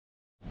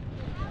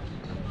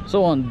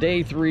So on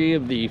day 3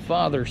 of the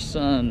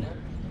father-son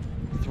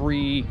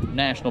 3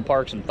 national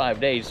parks in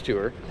 5 days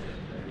tour,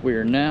 we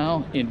are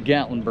now in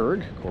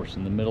Gatlinburg, of course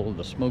in the middle of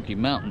the Smoky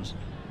Mountains,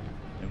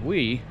 and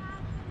we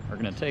are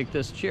going to take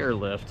this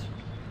chairlift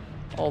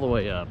all the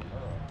way up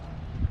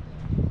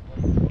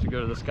to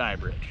go to the Sky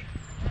Bridge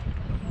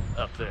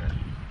up there.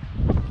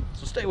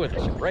 So stay with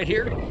us right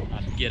here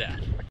on Get Out.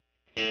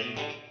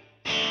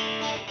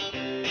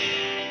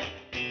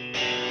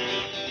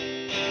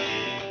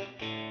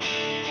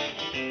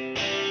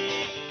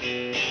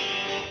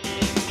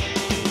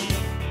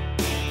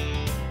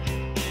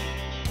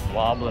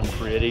 Wobbling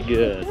pretty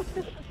good.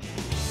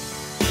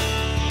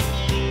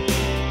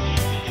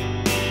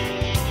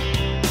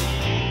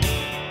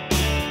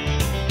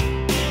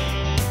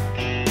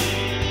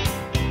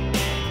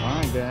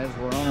 Alright guys,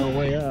 we're on our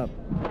way up.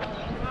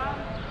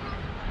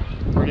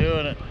 We're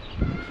doing it.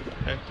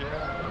 Heck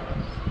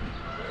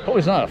yeah.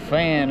 Cody's not a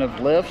fan of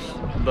lifts,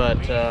 but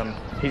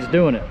he's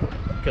doing it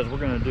because we're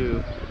going to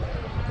do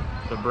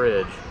the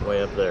bridge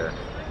way up there.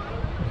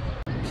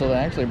 So they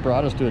actually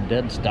brought us to a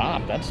dead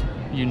stop. That's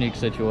a unique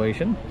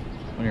situation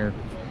when you're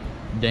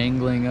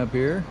dangling up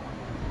here.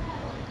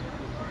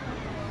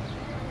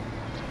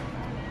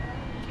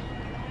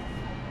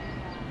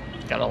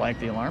 Gotta like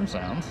the alarm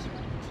sounds.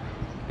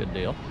 Good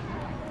deal.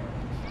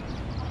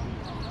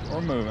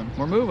 We're moving.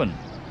 We're moving.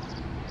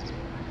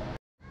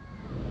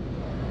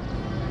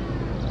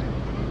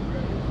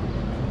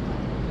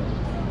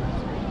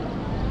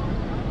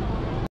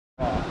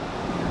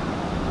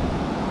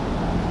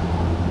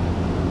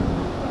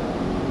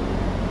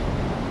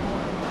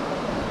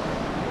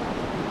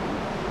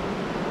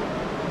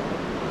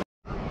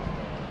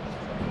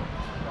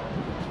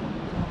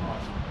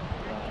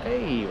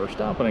 Hey, we're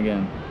stopping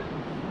again.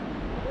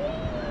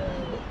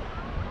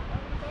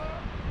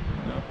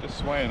 Yep, just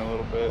swaying a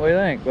little bit. What do you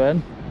think,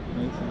 bud?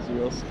 This is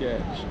real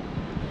sketch.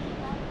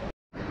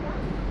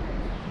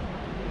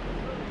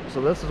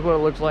 So this is what it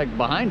looks like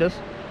behind us.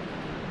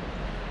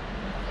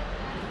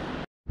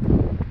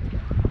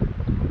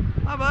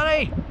 Hi,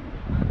 buddy.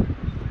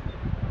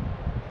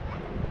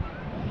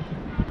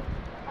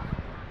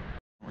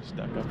 We're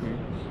stuck up here.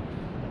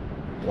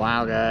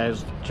 Wow,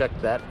 guys, check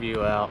that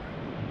view out.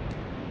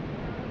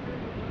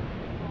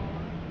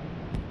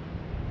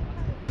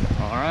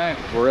 All right,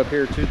 we're up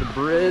here to the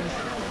bridge.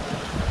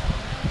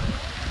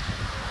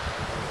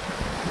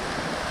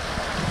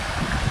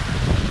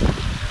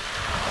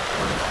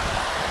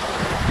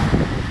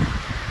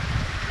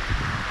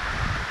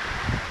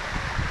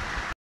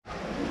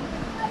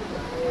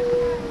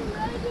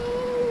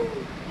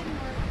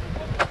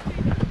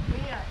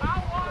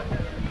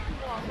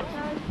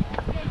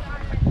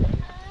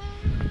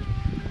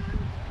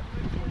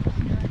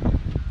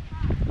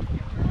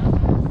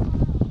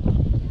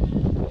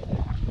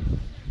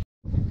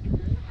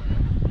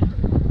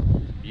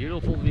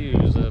 Beautiful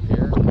views up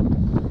here.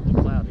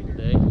 It's cloudy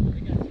today.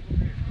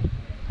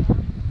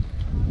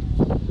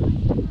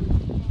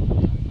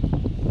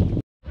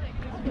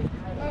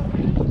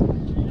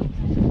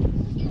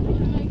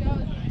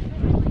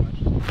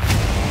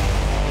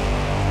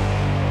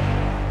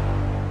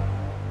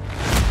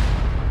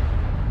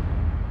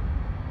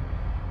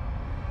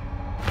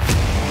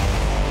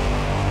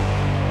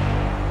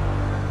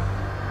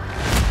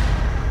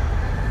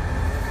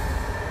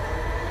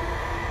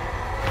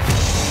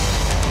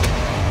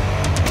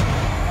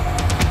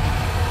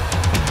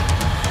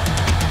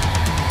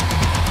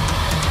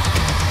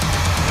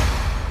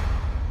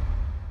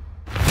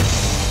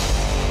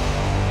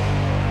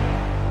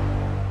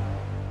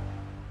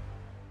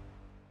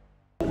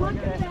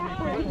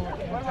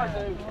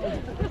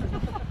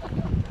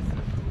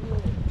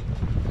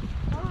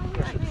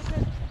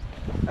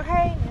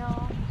 Okay,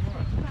 no.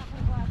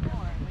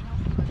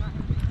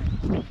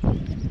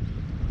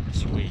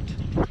 Sweet.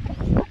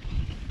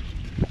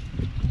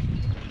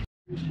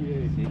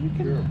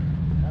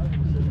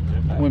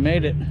 We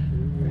made it.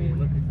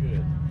 Looking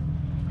good.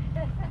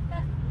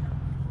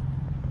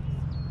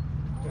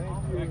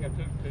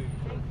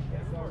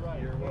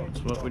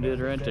 That's what we did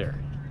right there.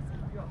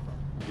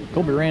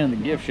 Colby ran in the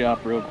gift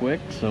shop real quick,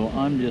 so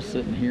I'm just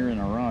sitting here in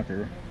a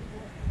rocker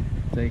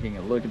taking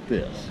a look at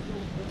this.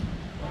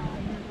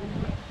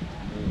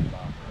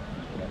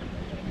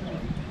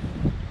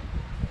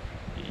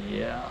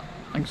 Yeah,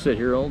 I can sit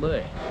here all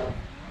day.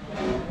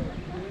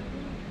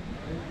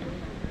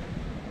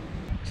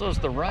 So it's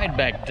the ride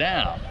back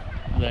down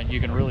that you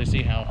can really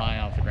see how high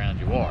off the ground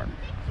you are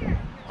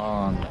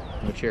on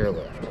the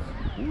chairlift.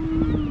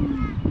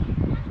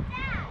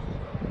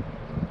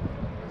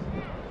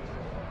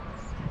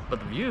 But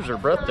the views are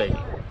breathtaking.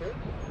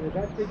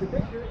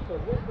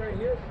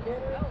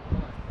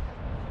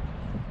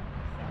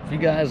 If you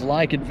guys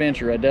like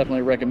adventure, I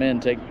definitely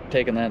recommend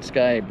taking that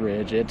Sky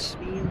Bridge. It's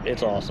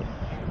awesome.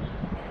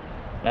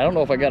 And I don't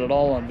know if I got it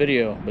all on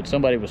video, but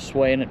somebody was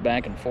swaying it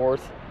back and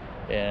forth,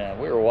 and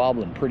we were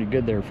wobbling pretty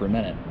good there for a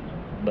minute.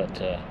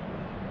 But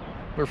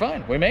we're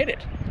fine. We made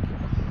it.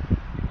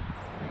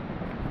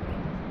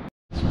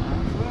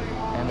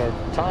 And our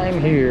time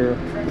here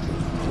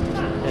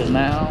is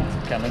now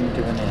coming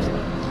to an end.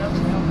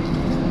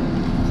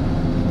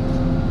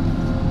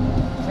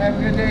 Have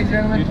a good day,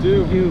 gentlemen. You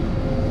do. You.